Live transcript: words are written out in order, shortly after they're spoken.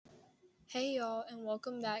Hey y'all, and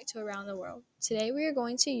welcome back to Around the World. Today we are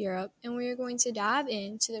going to Europe, and we are going to dive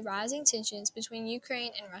into the rising tensions between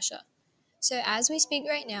Ukraine and Russia. So as we speak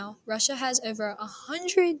right now, Russia has over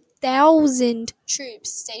 100,000 troops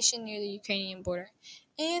stationed near the Ukrainian border,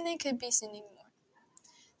 and they could be sending more,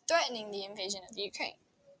 threatening the invasion of the Ukraine.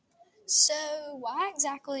 So why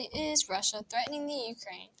exactly is Russia threatening the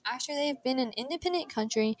Ukraine after they have been an independent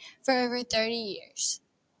country for over 30 years?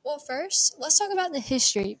 Well, first, let's talk about the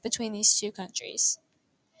history between these two countries.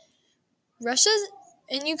 Russia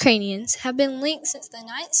and Ukrainians have been linked since the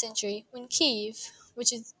 9th century when Kyiv,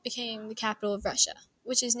 became the capital of Russia,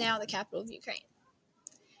 which is now the capital of Ukraine.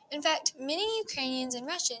 In fact, many Ukrainians and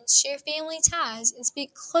Russians share family ties and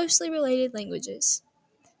speak closely related languages.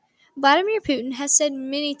 Vladimir Putin has said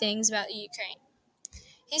many things about the Ukraine.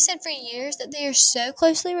 He said for years that they are so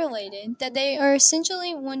closely related that they are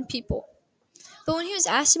essentially one people. But when he was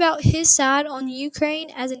asked about his side on Ukraine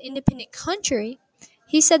as an independent country,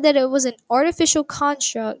 he said that it was an artificial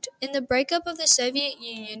construct and the breakup of the Soviet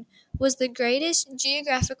Union was the greatest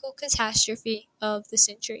geographical catastrophe of the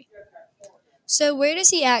century. So where does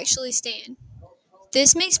he actually stand?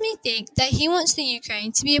 This makes me think that he wants the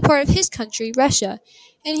Ukraine to be a part of his country, Russia,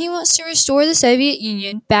 and he wants to restore the Soviet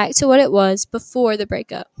Union back to what it was before the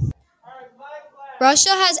breakup.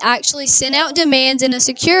 Russia has actually sent out demands in a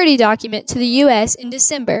security document to the U.S. in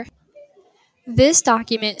December. This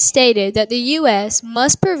document stated that the U.S.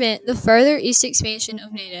 must prevent the further east expansion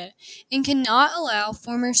of NATO and cannot allow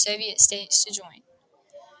former Soviet states to join.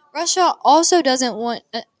 Russia also doesn't want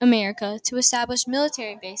America to establish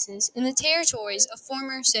military bases in the territories of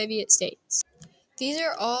former Soviet states. These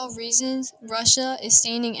are all reasons Russia is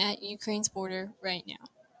standing at Ukraine's border right now.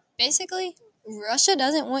 Basically, Russia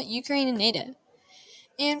doesn't want Ukraine in NATO.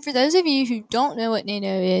 And for those of you who don't know what NATO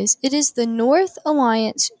is, it is the North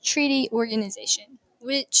Alliance Treaty Organization,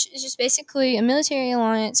 which is just basically a military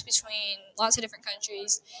alliance between lots of different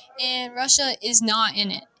countries, and Russia is not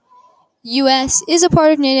in it. U.S. is a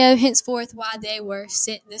part of NATO, henceforth why they were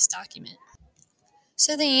sent this document.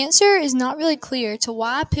 So the answer is not really clear to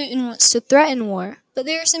why Putin wants to threaten war, but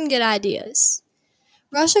there are some good ideas.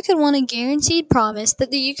 Russia could want a guaranteed promise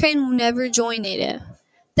that the Ukraine will never join NATO.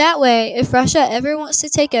 That way, if Russia ever wants to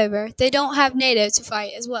take over, they don't have NATO to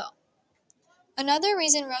fight as well. Another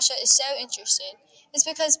reason Russia is so interested is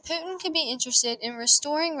because Putin could be interested in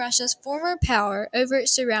restoring Russia's former power over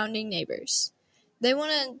its surrounding neighbors. They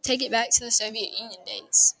want to take it back to the Soviet Union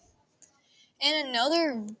days. And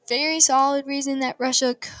another very solid reason that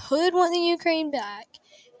Russia could want the Ukraine back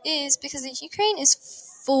is because the Ukraine is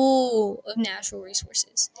full of natural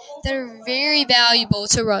resources that are very valuable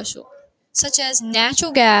to Russia, such as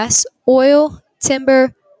natural gas, oil,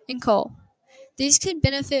 timber, and coal. These could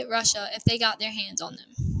benefit Russia if they got their hands on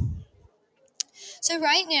them. So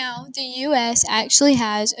right now, the U.S. actually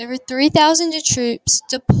has over 3,000 troops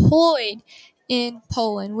deployed in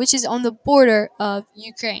Poland, which is on the border of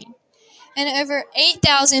Ukraine, and over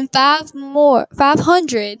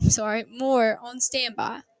 8,500 more on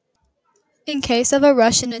standby in case of a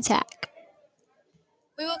Russian attack.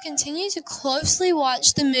 We will continue to closely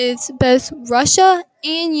watch the moves both Russia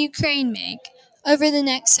and Ukraine make over the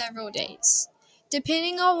next several days.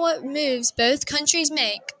 Depending on what moves both countries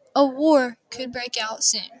make, a war could break out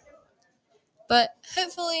soon. But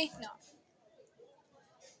hopefully not.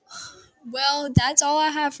 Well, that's all I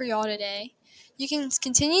have for y'all today. You can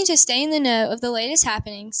continue to stay in the know of the latest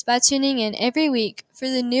happenings by tuning in every week for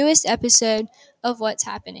the newest episode of What's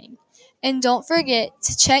Happening. And don't forget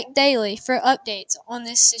to check daily for updates on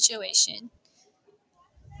this situation.